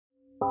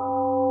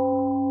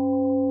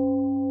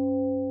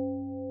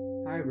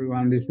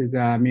everyone. This is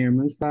Meer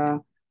Musa.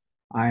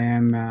 I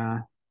am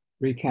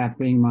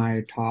recapping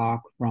my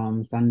talk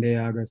from Sunday,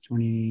 August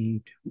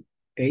 28th,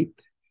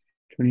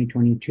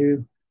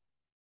 2022,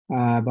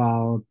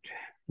 about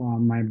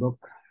from my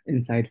book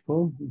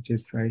Insightful, which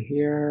is right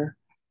here.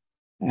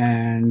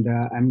 And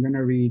I'm going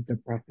to read the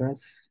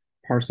preface,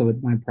 parcel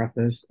with my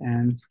preface,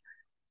 and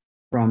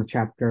from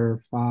chapter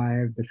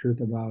 5, The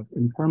Truth About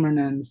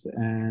Impermanence,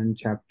 and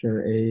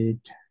chapter 8,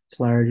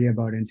 Clarity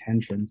About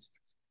Intentions.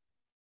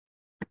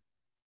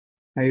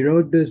 I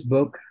wrote this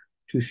book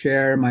to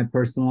share my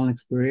personal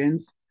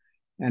experience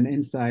and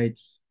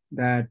insights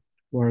that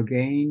were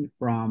gained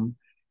from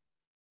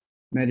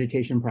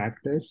meditation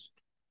practice.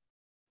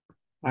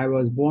 I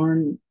was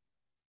born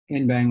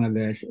in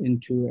Bangladesh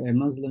into a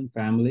Muslim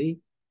family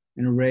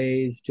and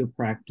raised to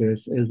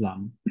practice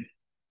Islam.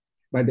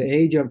 By the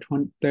age of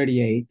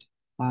 38,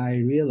 I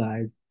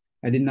realized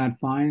I did not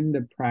find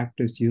the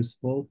practice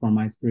useful for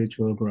my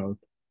spiritual growth.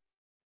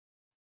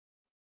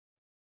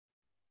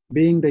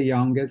 Being the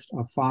youngest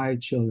of 5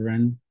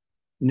 children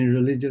in a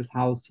religious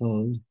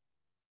household,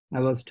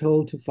 I was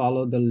told to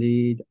follow the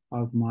lead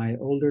of my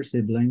older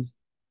siblings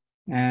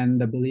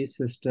and the belief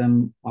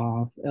system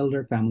of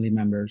elder family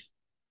members.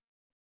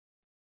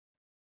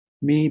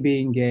 Me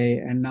being gay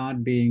and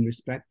not being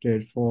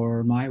respected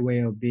for my way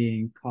of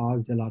being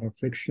caused a lot of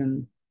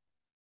friction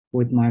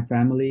with my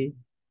family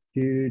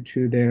due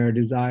to their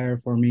desire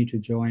for me to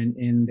join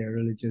in their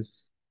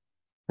religious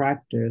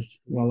practice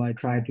while I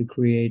tried to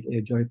create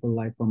a joyful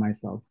life for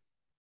myself.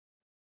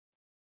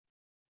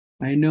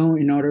 I know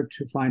in order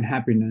to find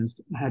happiness,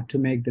 I had to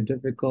make the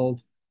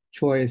difficult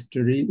choice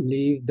to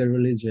leave the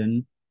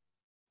religion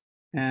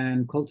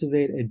and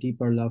cultivate a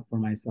deeper love for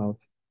myself.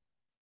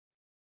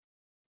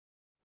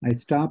 I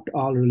stopped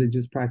all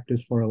religious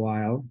practice for a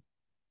while,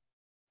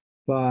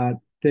 but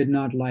did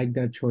not like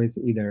that choice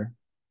either.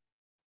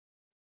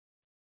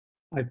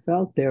 I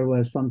felt there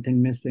was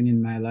something missing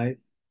in my life.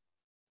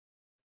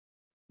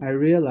 I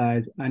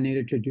realized I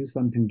needed to do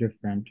something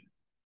different.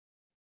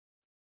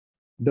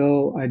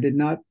 Though I did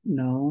not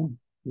know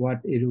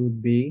what it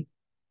would be,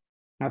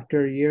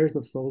 after years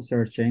of soul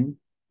searching,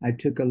 I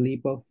took a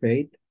leap of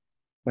faith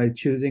by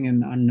choosing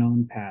an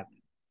unknown path.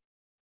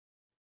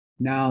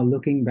 Now,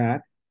 looking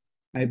back,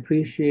 I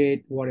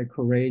appreciate what a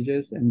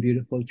courageous and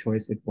beautiful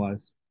choice it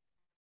was.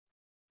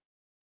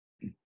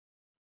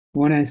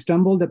 When I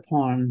stumbled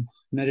upon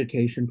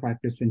meditation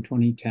practice in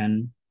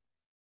 2010,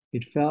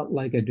 it felt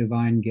like a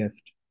divine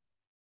gift,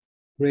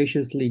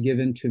 graciously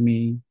given to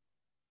me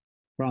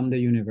from the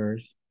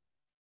universe.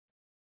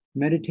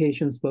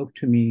 Meditation spoke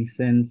to me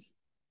since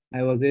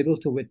I was able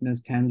to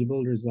witness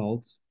tangible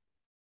results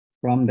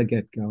from the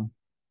get-go.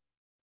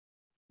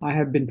 I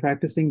have been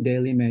practicing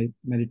daily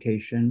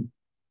meditation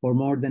for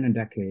more than a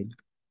decade.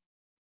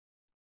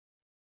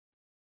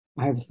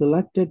 I have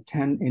selected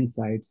 10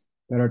 insights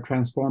that are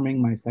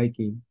transforming my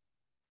psyche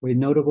with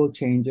notable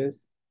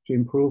changes to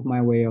improve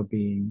my way of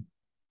being.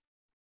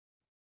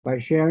 By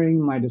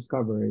sharing my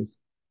discoveries,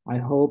 I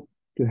hope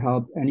to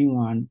help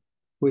anyone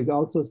who is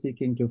also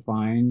seeking to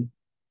find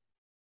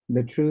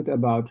the truth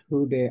about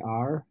who they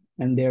are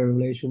and their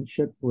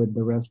relationship with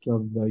the rest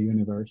of the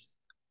universe.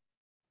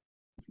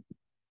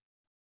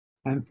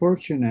 I'm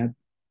fortunate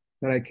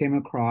that I came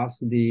across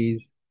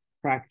these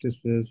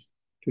practices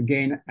to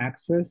gain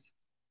access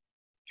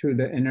to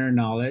the inner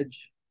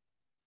knowledge,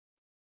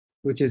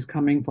 which is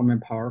coming from a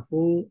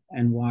powerful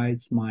and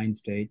wise mind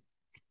state.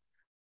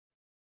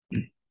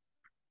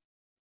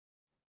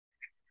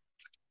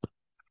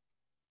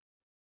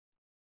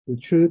 The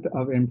truth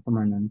of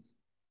impermanence.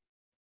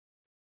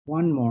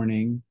 One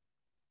morning,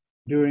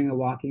 during a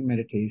walking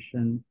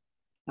meditation,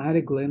 I had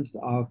a glimpse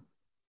of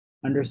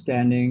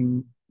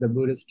understanding the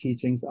Buddhist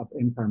teachings of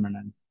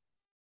impermanence.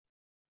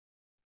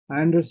 I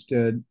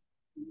understood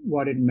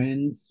what it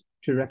means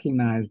to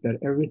recognize that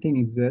everything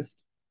exists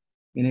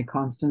in a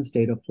constant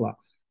state of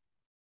flux.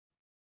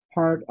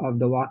 Part of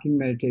the walking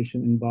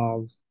meditation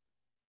involves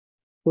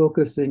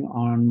focusing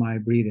on my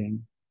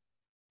breathing.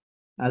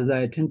 As I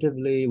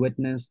attentively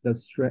witness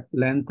the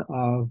length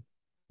of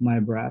my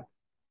breath,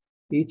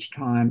 each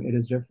time it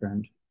is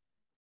different.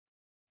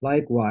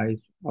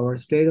 Likewise, our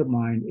state of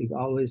mind is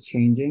always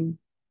changing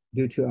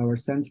due to our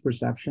sense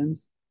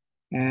perceptions,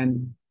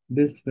 and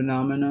this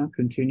phenomena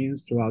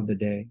continues throughout the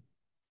day.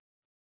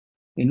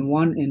 In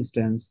one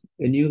instance,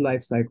 a new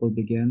life cycle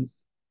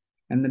begins,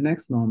 and the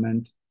next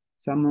moment,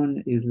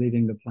 someone is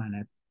leaving the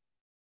planet.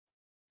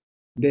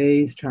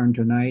 Days turn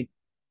to night,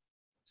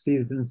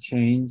 seasons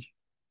change,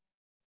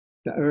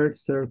 the earth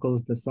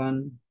circles the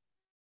sun,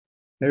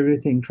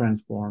 everything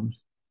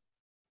transforms.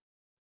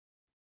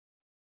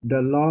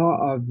 The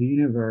law of the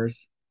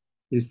universe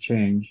is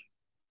change.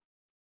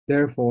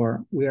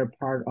 Therefore, we are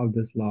part of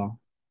this law.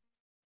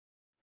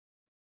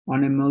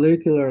 On a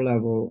molecular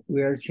level,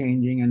 we are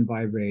changing and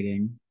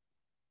vibrating,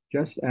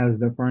 just as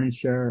the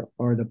furniture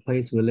or the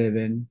place we live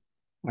in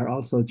are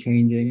also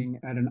changing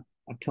at an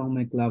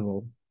atomic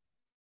level.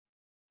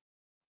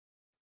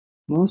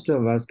 Most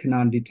of us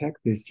cannot detect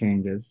these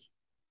changes,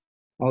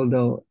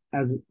 although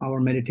As our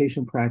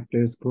meditation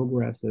practice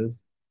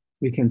progresses,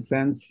 we can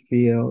sense,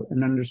 feel,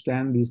 and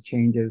understand these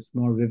changes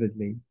more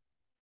vividly.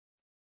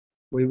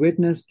 We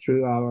witness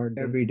through our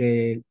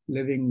everyday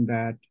living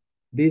that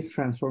these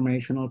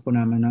transformational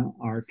phenomena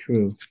are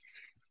true.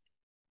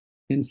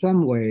 In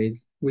some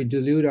ways, we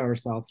delude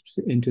ourselves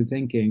into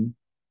thinking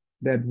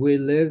that we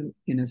live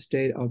in a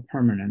state of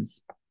permanence.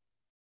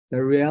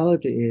 The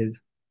reality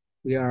is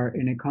we are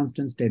in a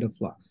constant state of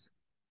flux.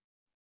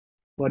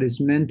 What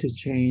is meant to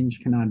change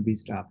cannot be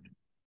stopped.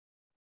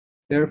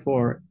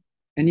 Therefore,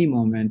 any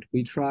moment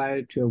we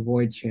try to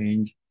avoid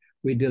change,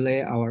 we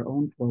delay our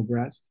own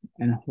progress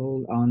and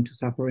hold on to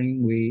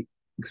suffering we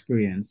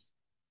experience.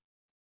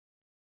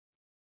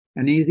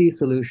 An easy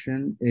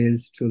solution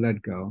is to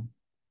let go.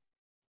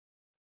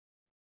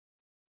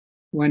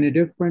 When a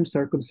different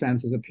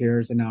circumstances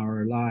appears in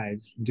our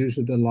lives due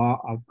to the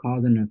law of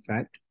cause and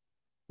effect,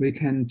 we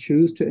can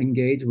choose to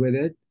engage with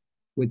it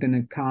with an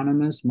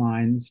equanimous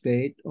mind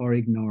state or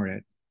ignore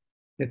it,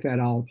 if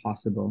at all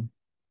possible.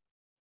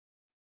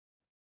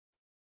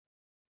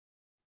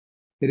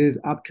 It is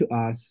up to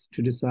us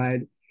to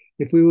decide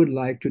if we would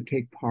like to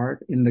take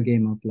part in the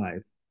game of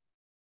life.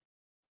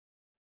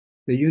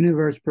 The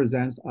universe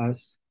presents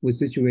us with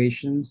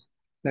situations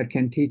that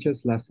can teach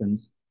us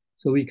lessons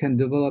so we can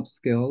develop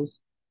skills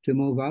to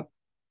move up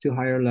to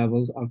higher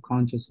levels of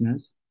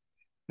consciousness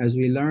as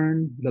we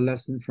learn the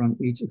lessons from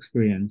each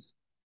experience.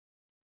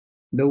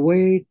 The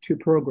way to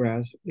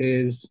progress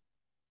is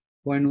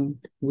when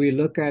we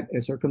look at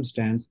a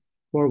circumstance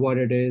for what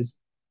it is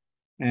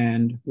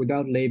and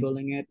without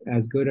labeling it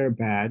as good or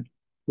bad,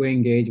 we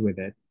engage with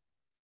it.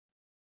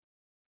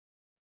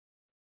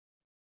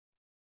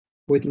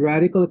 With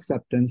radical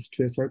acceptance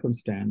to a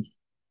circumstance,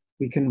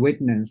 we can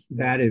witness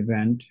that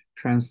event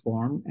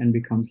transform and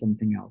become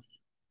something else.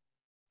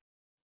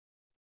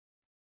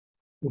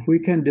 If we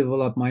can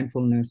develop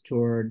mindfulness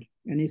toward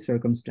any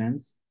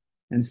circumstance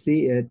and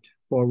see it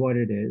for what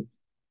it is,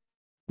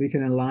 we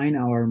can align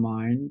our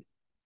mind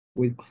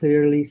with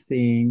clearly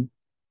seeing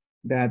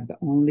that the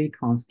only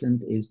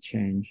constant is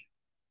change.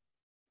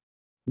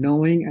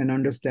 Knowing and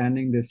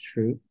understanding this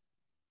truth,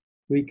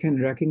 we can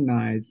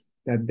recognize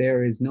that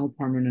there is no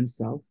permanent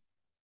self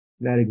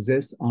that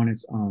exists on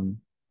its own.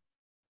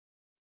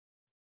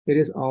 It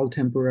is all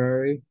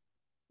temporary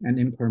and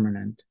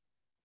impermanent.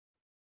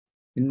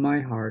 In my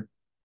heart,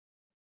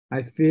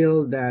 I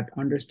feel that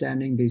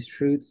understanding these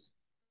truths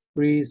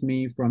frees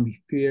me from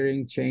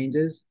fearing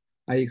changes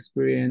I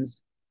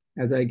experience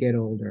as I get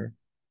older.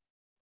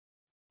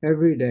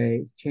 Every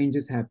day,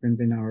 changes happen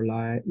in our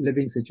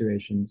living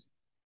situations,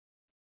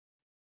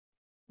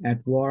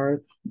 at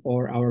work,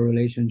 or our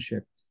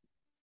relationships.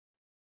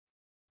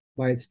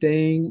 By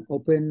staying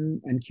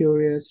open and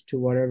curious to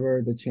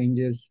whatever the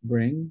changes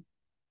bring,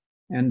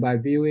 and by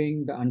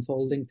viewing the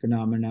unfolding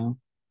phenomena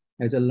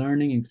as a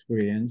learning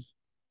experience,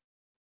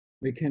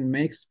 we can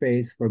make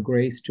space for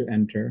grace to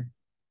enter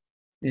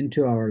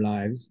into our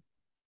lives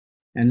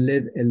and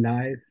live a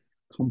life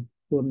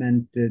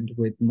complemented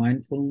with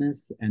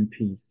mindfulness and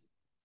peace.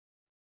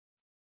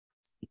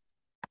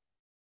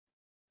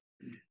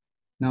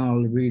 Now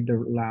I'll read the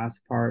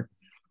last part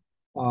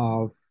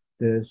of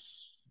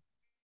this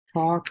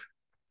talk,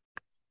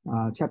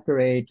 Chapter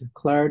 8,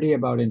 Clarity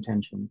about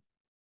Intention.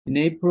 In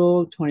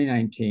April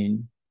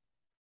 2019,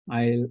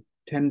 I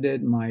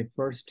attended my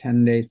first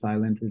 10-day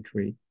silent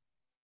retreat.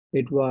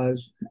 It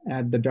was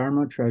at the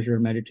Dharma Treasure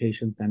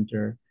Meditation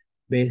Center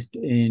based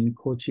in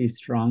Kochi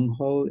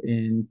Stronghold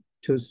in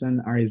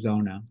Tucson,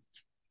 Arizona.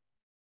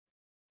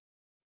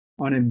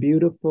 On a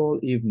beautiful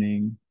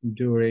evening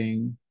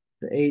during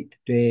the 8th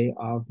day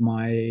of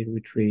my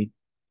retreat,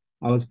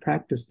 I was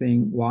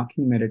practicing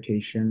walking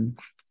meditation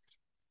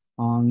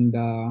on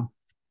the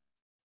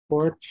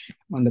porch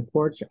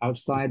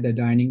outside the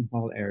dining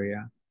hall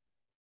area.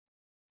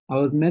 I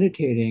was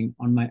meditating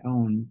on my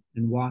own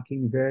and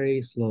walking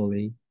very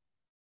slowly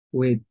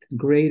with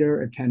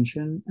greater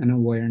attention and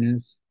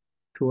awareness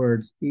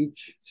towards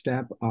each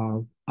step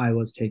I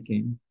was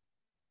taking.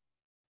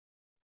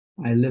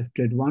 I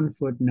lifted one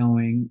foot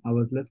knowing I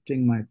was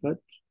lifting my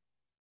foot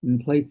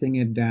and placing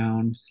it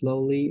down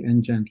slowly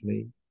and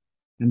gently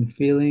and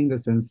feeling the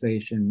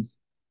sensations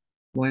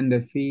when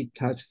the feet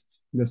touched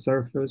the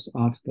surface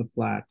of the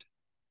flat,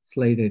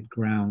 slated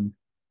ground.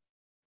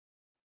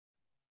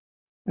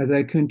 As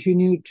I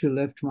continued to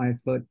lift my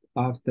foot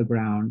off the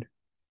ground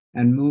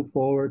and move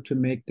forward to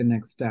make the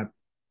next step,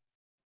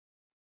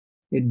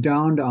 it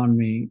dawned on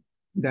me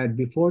that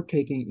before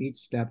taking each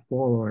step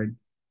forward,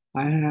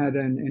 I had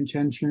an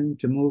intention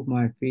to move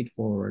my feet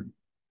forward.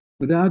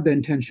 Without the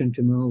intention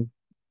to move,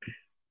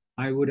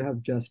 I would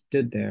have just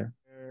stood there.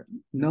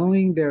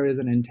 Knowing there is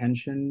an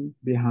intention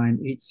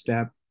behind each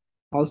step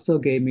also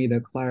gave me the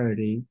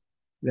clarity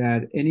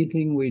that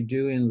anything we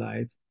do in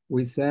life,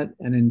 we set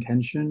an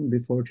intention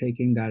before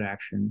taking that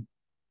action.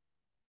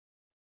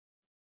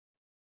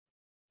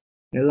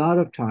 A lot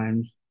of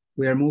times,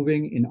 we are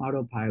moving in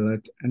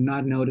autopilot and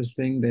not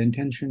noticing the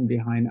intention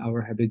behind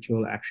our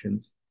habitual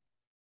actions.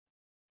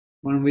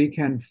 When we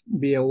can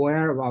be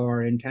aware of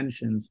our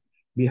intentions,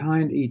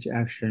 behind each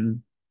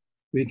action,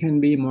 we can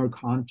be more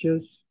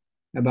conscious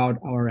about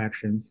our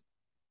actions.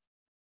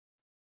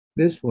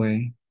 This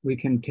way, we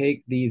can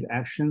take these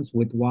actions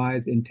with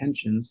wise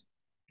intentions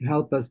to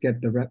help us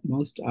get the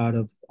most out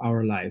of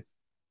our life.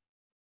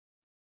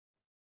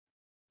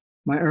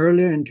 My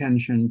earlier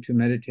intention to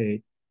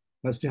meditate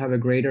was to have a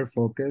greater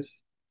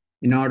focus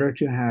in order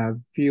to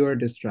have fewer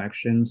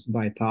distractions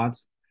by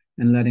thoughts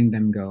and letting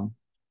them go.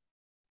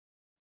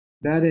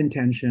 That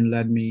intention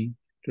led me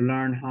to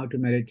learn how to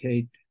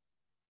meditate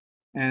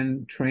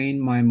and train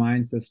my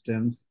mind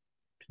systems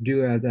to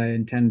do as I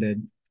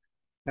intended,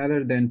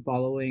 rather than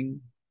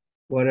following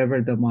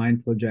whatever the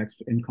mind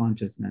projects in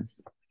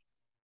consciousness.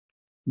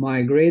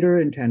 My greater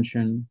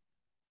intention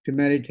to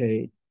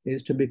meditate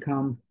is to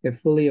become a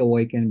fully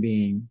awakened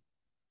being,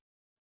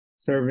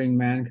 serving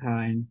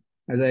mankind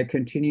as I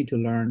continue to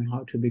learn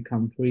how to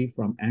become free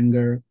from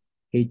anger,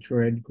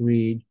 hatred,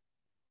 greed,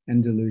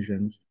 and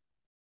delusions.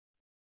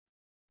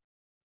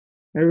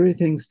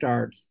 Everything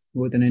starts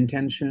with an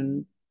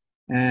intention,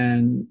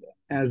 and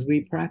as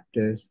we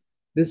practice,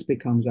 this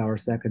becomes our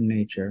second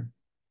nature.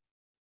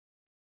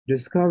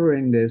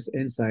 Discovering this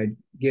insight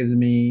gives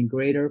me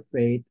greater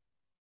faith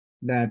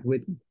that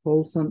with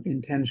wholesome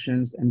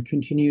intentions and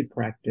continued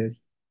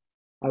practice,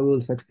 I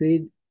will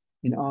succeed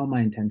in all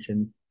my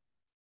intentions.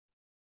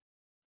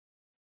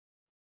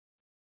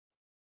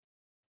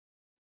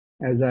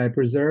 As I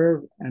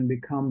preserve and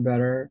become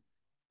better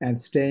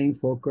at staying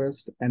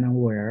focused and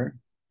aware,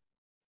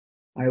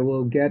 I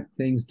will get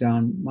things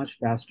done much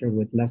faster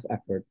with less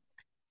effort.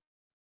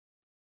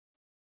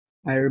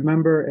 I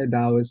remember a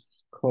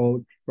Taoist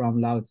quote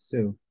from Lao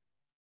Tzu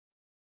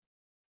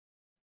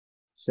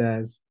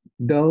says,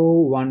 though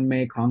one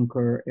may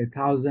conquer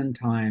 1,000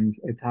 times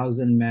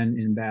 1,000 men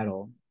in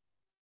battle,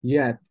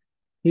 yet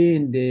he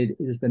indeed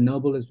is the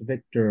noblest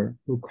victor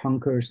who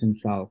conquers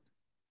himself.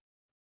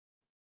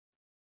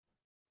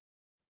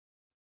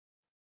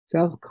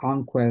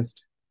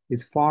 Self-conquest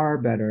is far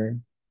better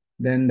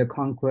than the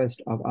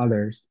conquest of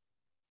others.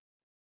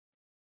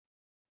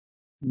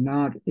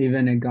 Not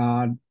even a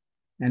god,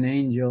 an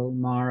angel,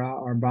 Mara,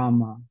 or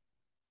Brahma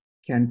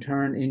can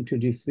turn into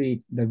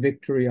defeat the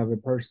victory of a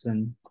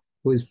person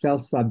who is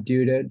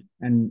self-subdued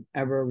and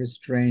ever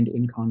restrained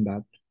in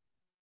conduct.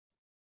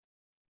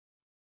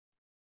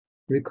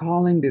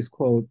 Recalling this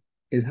quote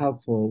is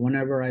helpful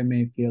whenever I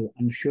may feel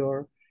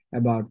unsure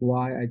about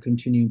why I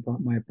continue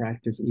my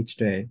practice each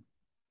day.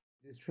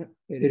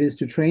 It is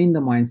to train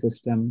the mind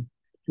system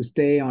to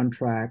stay on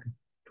track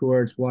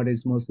towards what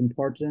is most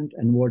important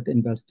and worth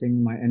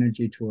investing my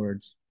energy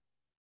towards.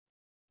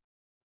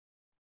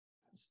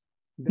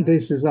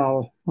 This is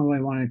all I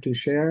wanted to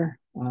share.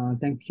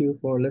 Thank you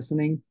for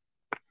listening.